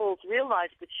Chester Bowles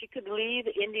realized that she could leave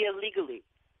India legally.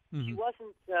 Mm-hmm. She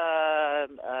wasn't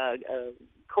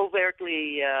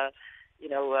covertly,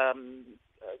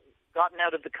 gotten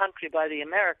out of the country by the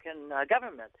American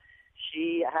government.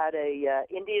 She had a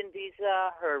Indian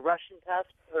visa, her Russian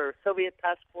passport, her Soviet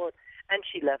passport, and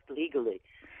she left legally.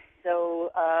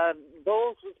 So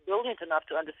Bowles was brilliant enough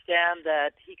to understand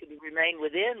that he could remain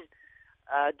within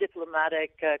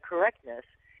diplomatic correctness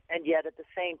and yet at the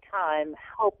same time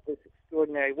help this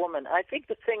extraordinary woman. I think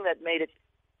the thing that made it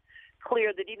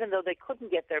clear that even though they couldn't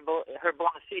get her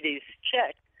bona fides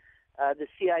checked, the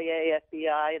CIA,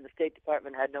 FBI, and the State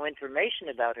Department had no information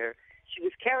about her, she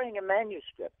was carrying a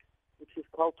manuscript, which was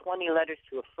called 20 Letters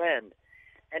to a Friend.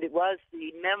 And it was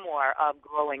the memoir of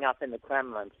growing up in the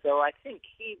Kremlin. So I think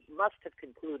he must have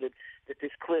concluded that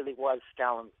this clearly was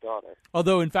Stalin's daughter.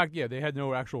 Although, in fact, they had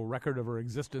no actual record of her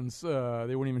existence. They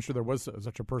weren't even sure there was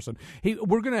such a person. Hey,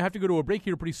 we're going to have to go to a break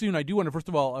here pretty soon. I do want to, first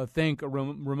of all, thank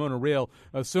Ramona Rail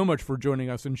so much for joining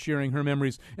us and sharing her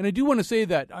memories. And I do want to say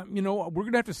that, we're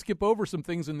going to have to skip over some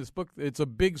things in this book. It's a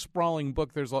big, sprawling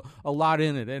book. There's a lot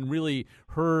in it. And really,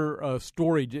 her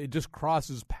story, it just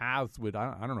crosses paths with,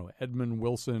 I don't know, Edmund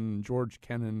Wilson, George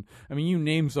Kennan. I mean, you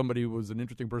name somebody who was an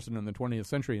interesting person in the 20th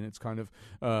century, and it's kind of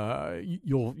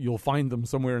you'll find them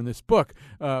somewhere in this book.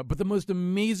 But the most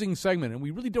amazing segment, and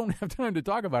we really don't have time to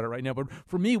talk about it right now, but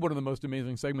for me, one of the most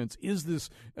amazing segments is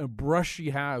this brush she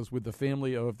has with the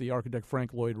family of the architect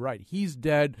Frank Lloyd Wright. He's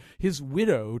dead. His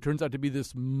widow turns out to be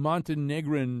this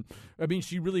Montenegrin. I mean,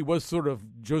 she really was sort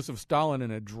of Joseph Stalin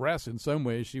in a dress in some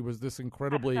ways. She was this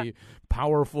incredibly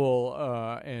powerful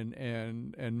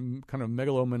and kind of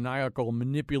megalomaniacal,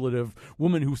 manipulative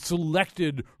woman who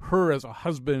selected her as a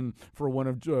husband for one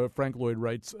of Frank Lloyd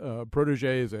Wright's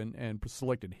proteges, and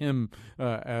selected him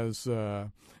as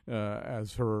her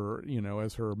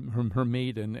her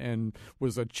mate, and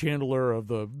was a channeler of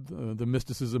the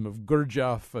mysticism of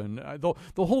Gurdjieff, and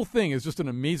the whole thing is just an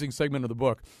amazing segment of the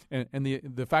book, and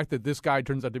the fact that this guy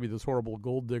turns out to be this horrible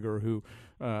gold digger who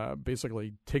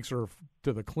basically takes her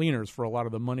to the cleaners for a lot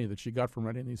of the money that she got from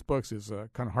writing these books is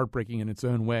kind of heartbreaking in its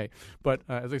own way. But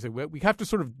as I say, we have to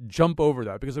sort of jump over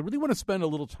that because I really want to spend a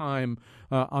little time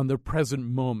on the present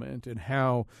moment and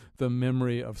how the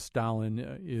memory of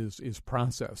Stalin is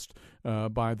processed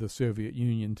by the Soviet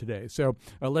Union today. So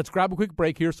let's grab a quick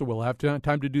break here, so we'll have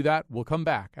time to do that. We'll come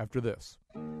back after this.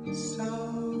 So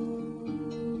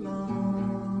long,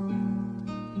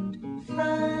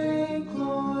 Frank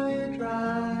Lloyd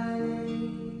Wright,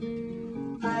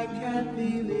 I can't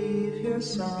believe your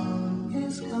song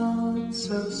is gone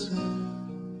so soon.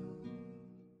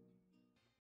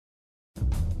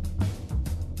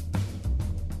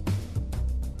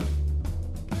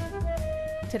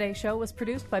 Today's show was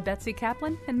produced by Betsy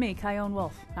Kaplan and me, Kyone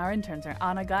Wolf. Our interns are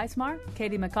Anna Geismar,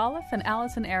 Katie McAuliffe, and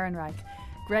Allison Ehrenreich.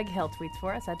 Greg Hill tweets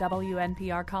for us at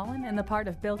WNPR Colin, and the part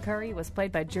of Bill Curry was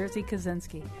played by Jerzy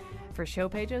Kaczynski. For show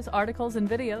pages, articles, and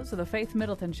videos of the Faith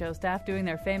Middleton Show staff doing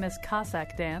their famous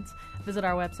Cossack dance, visit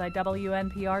our website,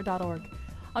 WNPR.org.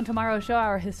 On tomorrow's show,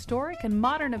 our historic and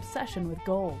modern obsession with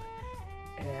gold.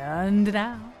 And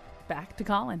now, back to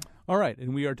Colin. All right,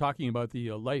 and we are talking about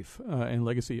the life and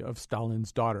legacy of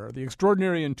Stalin's daughter, the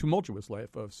extraordinary and tumultuous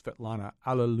life of Svetlana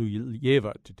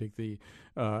Alliluyeva, to take the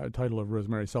title of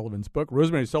Rosemary Sullivan's book.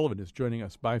 Rosemary Sullivan is joining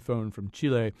us by phone from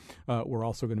Chile. We're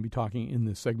also going to be talking in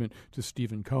this segment to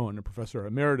Stephen Cohen, a professor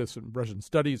emeritus in Russian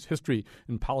Studies, History,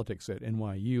 and Politics at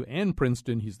NYU and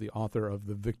Princeton. He's the author of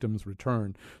The Victim's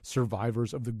Return,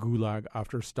 Survivors of the Gulag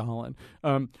After Stalin.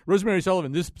 Rosemary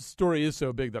Sullivan, this story is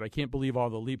so big that I can't believe all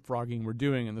the leapfrogging we're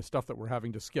doing and the stuff that we're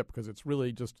having to skip, because it's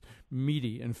really just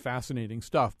meaty and fascinating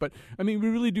stuff. But, I mean, we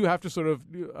really do have to sort of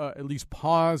at least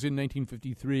pause in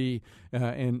 1953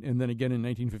 and then again in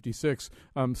 1956.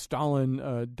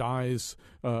 Stalin dies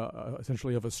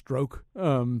essentially of a stroke.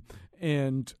 And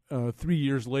 3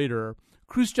 years later,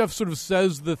 Khrushchev sort of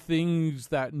says the things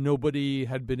that nobody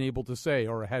had been able to say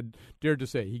or had dared to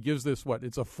say. He gives this,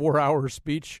 it's a 4-hour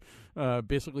speech,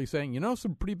 basically saying,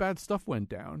 some pretty bad stuff went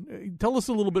down. Tell us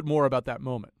a little bit more about that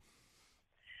moment.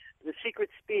 The secret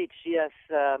speech, yes.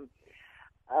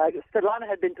 Svetlana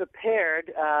had been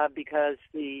prepared because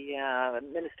the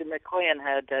Minister Mikoyan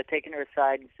had taken her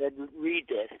aside and said, read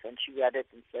this, and she read it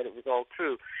and said it was all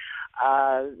true.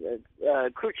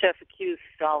 Khrushchev accused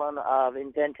Stalin of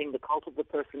inventing the cult of the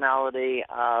personality,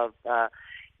 of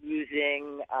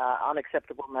using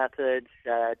unacceptable methods,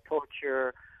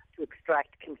 torture, to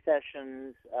extract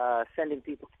confessions, sending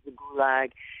people to the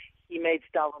Gulag. He made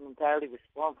Stalin entirely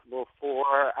responsible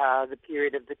for the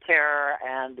period of the terror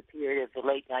and the period of the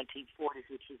late 1940s,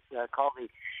 which is called the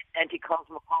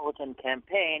anti-cosmopolitan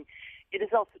campaign. It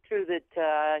is also true that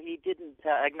he didn't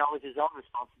acknowledge his own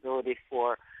responsibility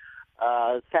for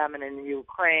famine in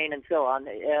Ukraine and so on.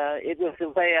 It was a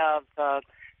way of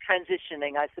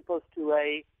transitioning, I suppose,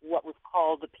 to what was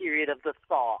called the period of the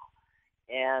thaw,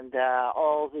 and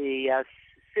all the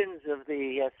sins of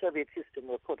the Soviet system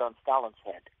were put on Stalin's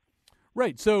head.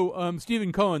 Right. So,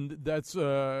 Stephen Cohen, that's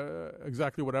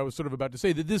exactly what I was sort of about to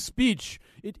say, that this speech,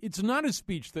 it's not a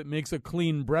speech that makes a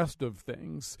clean breast of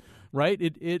things, right?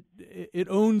 It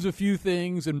owns a few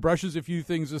things and brushes a few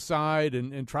things aside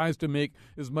and tries to make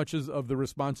as much of the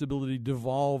responsibility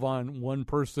devolve on one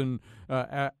person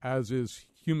as is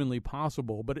humanly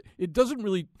possible. But it doesn't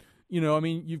really,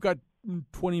 you've got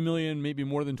 20 million, maybe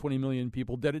more than 20 million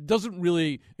people dead. It doesn't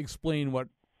really explain what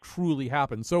truly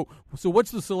happened. So what's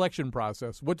the selection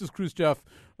process? What does Khrushchev,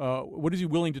 what is he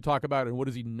willing to talk about, and what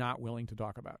is he not willing to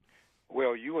talk about?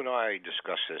 Well, you and I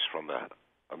discussed this from the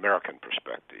American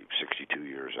perspective, 62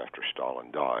 years after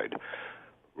Stalin died.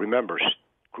 Remember,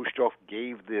 Khrushchev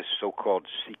gave this so-called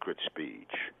secret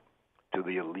speech to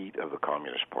the elite of the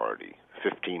Communist Party.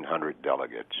 1,500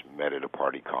 delegates met at a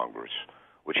party congress,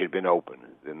 which had been open.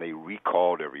 Then they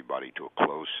recalled everybody to a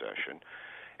closed session,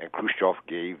 and Khrushchev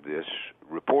gave this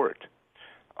report,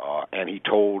 and he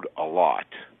told a lot.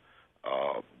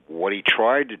 What he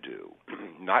tried to do,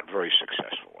 not very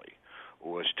successfully,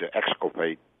 was to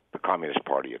exculpate the Communist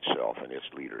Party itself and its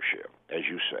leadership, as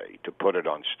you say, to put it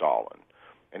on Stalin,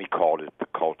 and he called it the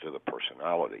cult of the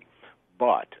personality.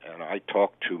 But, and I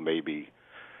talked to maybe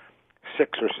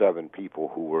 6 or 7 people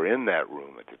who were in that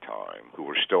room at the time, who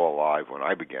were still alive when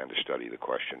I began to study the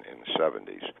question in the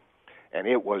 70s, and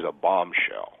it was a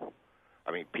bombshell.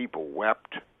 I mean, people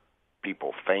wept,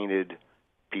 people fainted,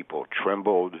 people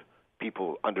trembled,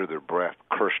 people under their breath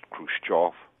cursed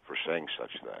Khrushchev for saying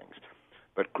such things.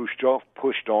 But Khrushchev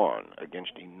pushed on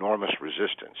against enormous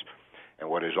resistance. And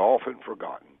what is often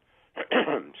forgotten,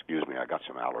 excuse me, I got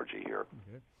some allergy here.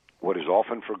 Okay. What is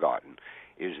often forgotten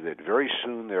is that very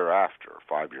soon thereafter,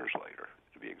 5 years later,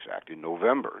 to be exact, in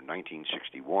November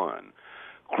 1961,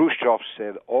 Khrushchev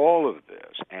said all of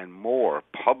this and more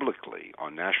publicly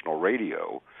on national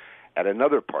radio at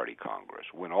another party congress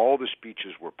when all the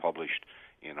speeches were published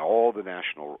in all the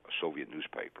national Soviet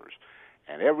newspapers.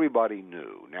 And everybody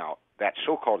knew. Now, that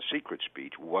so-called secret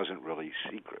speech wasn't really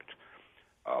secret.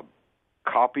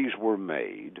 Copies were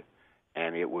made,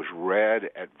 and it was read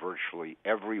at virtually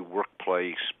every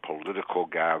workplace, political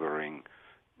gathering,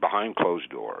 behind closed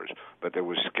doors. But there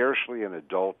was scarcely an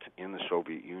adult in the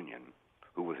Soviet Union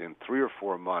who within 3 or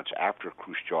 4 months after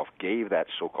Khrushchev gave that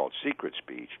so-called secret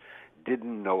speech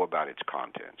didn't know about its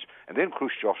contents. And then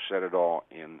Khrushchev said it all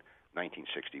in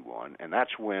 1961, and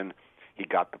that's when he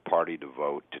got the party to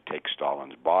vote to take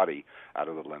Stalin's body out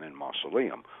of the Lenin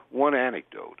mausoleum. One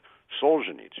anecdote,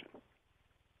 Solzhenitsyn,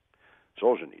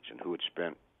 who had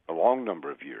spent a long number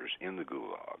of years in the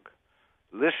Gulag,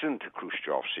 listened to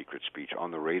Khrushchev's secret speech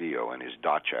on the radio in his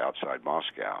dacha outside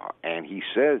Moscow, and he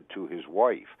said to his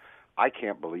wife, "I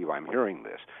can't believe I'm hearing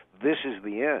this. This is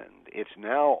the end. It's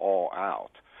now all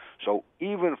out." So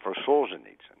even for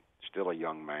Solzhenitsyn, still a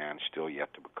young man, still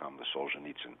yet to become the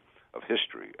Solzhenitsyn of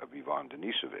history, of Ivan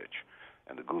Denisovich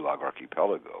and the Gulag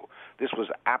Archipelago, this was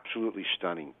an absolutely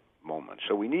stunning moment.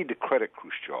 So we need to credit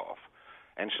Khrushchev.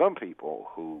 And some people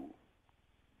who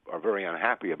are very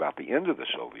unhappy about the end of the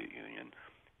Soviet Union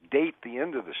date the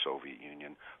end of the Soviet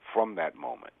Union from that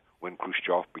moment when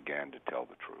Khrushchev began to tell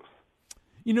the truth.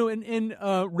 And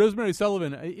Rosemary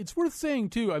Sullivan, it's worth saying,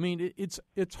 too, I mean,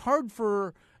 it's hard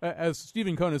for, as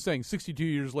Stephen Cohen is saying, 62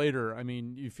 years later, I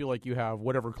mean, you feel like you have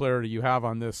whatever clarity you have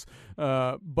on this,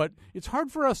 but it's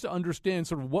hard for us to understand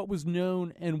sort of what was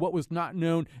known and what was not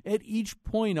known at each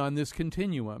point on this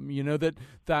continuum,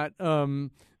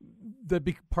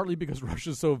 partly because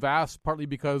Russia's so vast, partly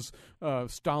because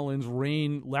Stalin's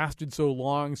reign lasted so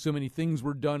long, so many things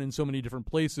were done in so many different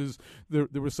places,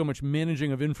 there was so much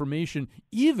managing of information.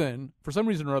 Even, for some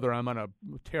reason or other, I'm on a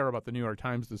tear about the New York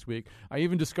Times this week, I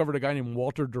even discovered a guy named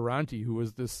Walter Duranty, who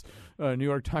was this New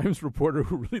York Times reporter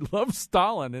who really loved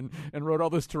Stalin and wrote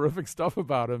all this terrific stuff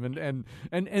about him,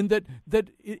 and that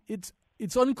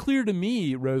it's unclear to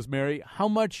me, Rosemary, how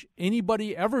much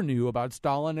anybody ever knew about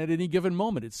Stalin at any given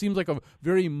moment. It seems like a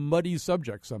very muddy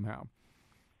subject somehow.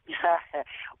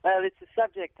 Well, it's a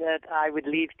subject that I would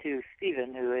leave to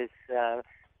Stephen, who is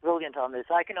brilliant on this.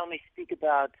 I can only speak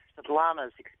about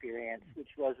Svetlana's experience, which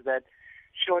was that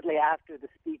shortly after the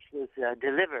speech was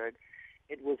delivered,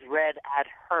 it was read at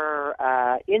her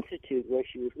institute where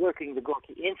she was working, the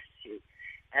Gorky Institute.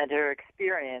 And her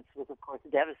experience was, of course,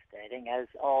 devastating as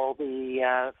all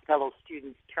the fellow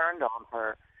students turned on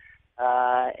her.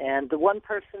 And the one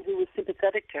person who was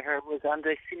sympathetic to her was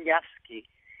Andrei Sinyavsky,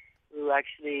 who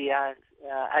actually, as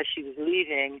she was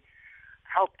leaving,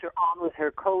 helped her on with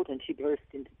her coat, and she burst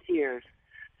into tears.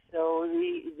 So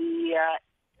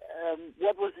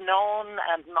what was known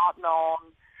and not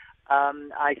known.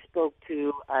 I spoke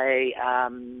to a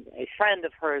friend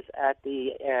of hers at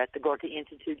the Gorky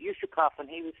Institute, Yusupov, and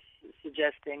he was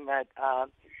suggesting that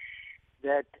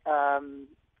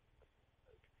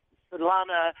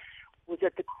Svetlana was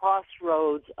at the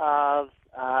crossroads of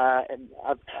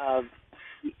the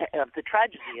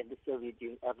tragedy of the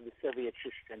Soviet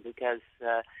system, because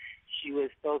she was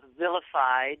both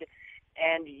vilified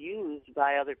and used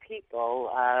by other people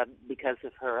because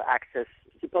of her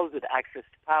supposed access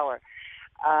to power.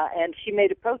 And she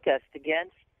made a protest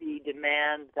against the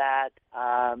demand that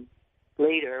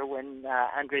later, when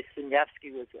Andrei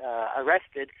Sinyavsky was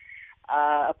arrested,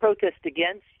 a protest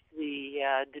against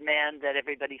the demand that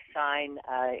everybody sign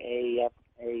a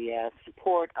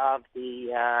support of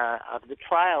the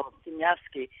trial of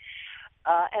Sinyavsky,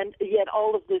 and yet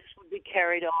all of this would be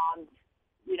carried on,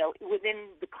 within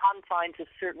the confines of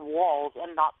certain walls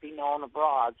and not be known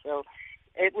abroad. So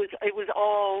it was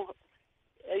all,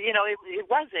 it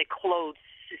was a closed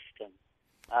system,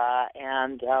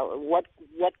 and what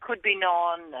could be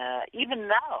known, even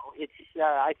now, it's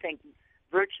I think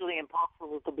virtually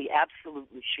impossible to be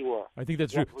absolutely sure. I think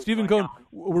that's true. Stephen Cohn,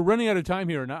 we're running out of time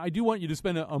here, and I do want you to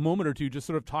spend a moment or two just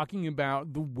sort of talking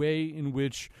about the way in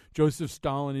which Joseph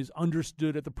Stalin is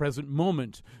understood at the present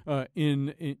moment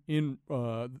in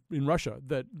Russia.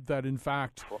 That in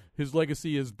fact his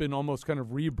legacy has been almost kind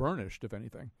of reburnished, if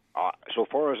anything. So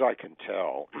far as I can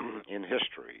tell, in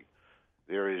history,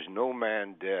 there is no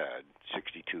man dead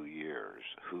 62 years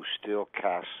who still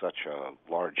casts such a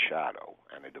large shadow,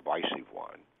 and a divisive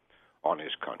one, on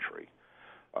his country.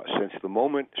 Since the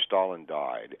moment Stalin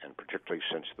died, and particularly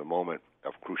since the moment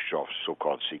of Khrushchev's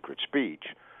so-called secret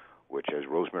speech, which, as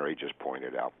Rosemary just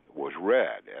pointed out, was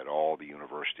read at all the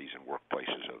universities and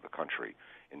workplaces of the country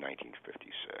in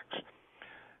 1956,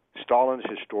 Stalin's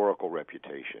historical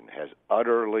reputation has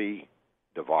utterly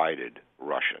divided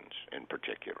Russians in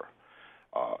particular.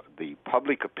 The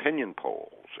public opinion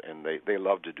polls, and they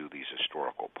love to do these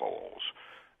historical polls,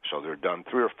 so they're done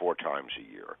 3 or 4 times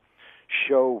a year,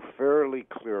 show fairly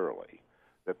clearly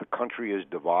that the country is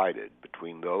divided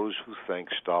between those who think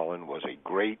Stalin was a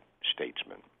great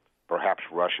statesman, perhaps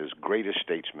Russia's greatest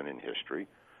statesman in history,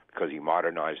 because he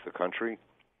modernized the country,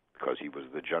 because he was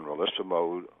the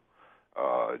generalissimo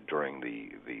during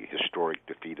the historic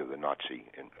defeat of the Nazi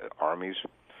armies,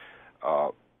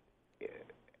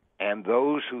 and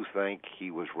those who think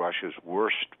he was Russia's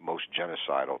worst, most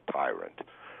genocidal tyrant.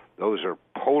 Those are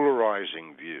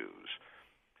polarizing views.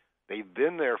 They've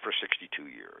been there for 62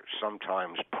 years,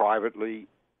 sometimes privately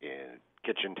in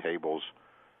kitchen tables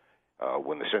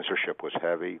when the censorship was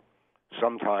heavy,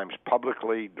 sometimes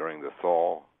publicly during the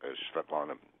thaw, as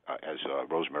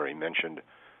Rosemary mentioned,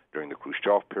 during the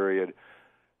Khrushchev period,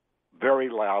 very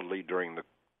loudly during the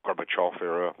Gorbachev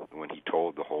era when he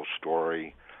told the whole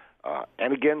story,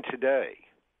 and again today.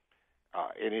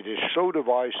 And it is so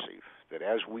divisive that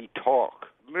as we talk,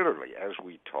 literally as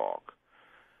we talk,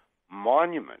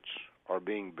 monuments are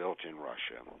being built in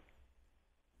Russia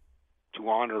to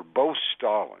honor both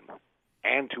Stalin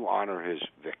and to honor his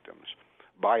victims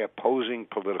by opposing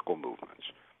political movements.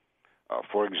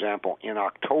 For example, in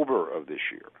October of this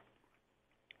year,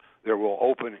 there will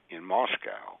open in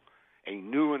Moscow a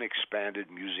new and expanded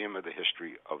Museum of the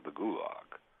History of the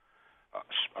Gulag,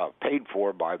 paid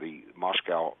for by the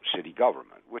Moscow city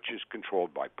government, which is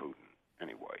controlled by Putin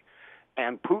anyway.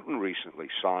 And Putin recently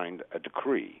signed a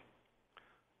decree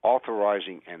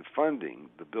authorizing and funding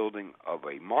the building of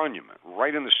a monument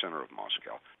right in the center of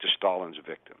Moscow to Stalin's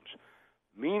victims.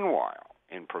 Meanwhile,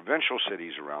 in provincial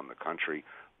cities around the country,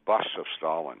 busts of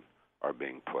Stalin are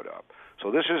being put up.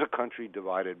 So this is a country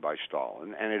divided by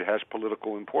Stalin, and it has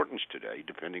political importance today,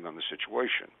 depending on the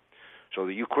situation. So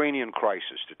the Ukrainian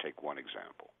crisis, to take one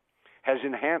example, has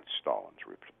enhanced Stalin's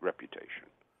reputation,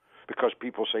 because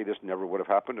people say this never would have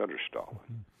happened under Stalin.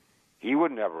 Mm-hmm. He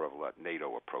would never have let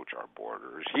NATO approach our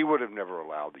borders. He would have never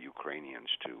allowed the Ukrainians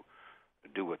to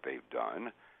do what they've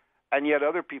done. And yet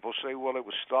other people say, well, it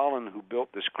was Stalin who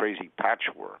built this crazy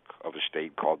patchwork of a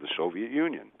state called the Soviet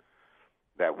Union,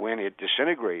 that when it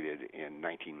disintegrated in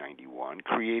 1991,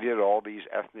 created all these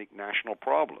ethnic national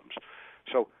problems.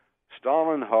 So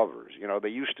Stalin hovers. You know, they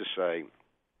used to say,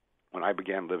 when I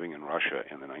began living in Russia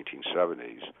in the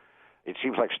 1970s, it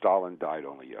seems like Stalin died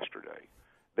only yesterday.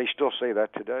 They still say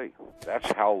that today. That's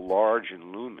how large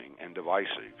and looming and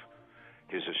divisive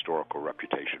his historical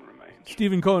reputation remains.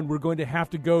 Stephen Cohen, we're going to have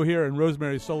to go here. And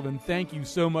Rosemary Sullivan, thank you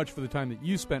so much for the time that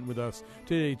you spent with us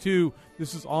today, too.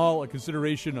 This is all a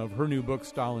consideration of her new book,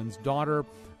 Stalin's Daughter.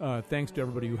 Thanks to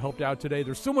everybody who helped out today.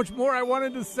 There's so much more I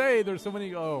wanted to say. There's so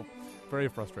many, very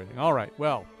frustrating. All right,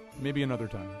 well, maybe another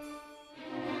time.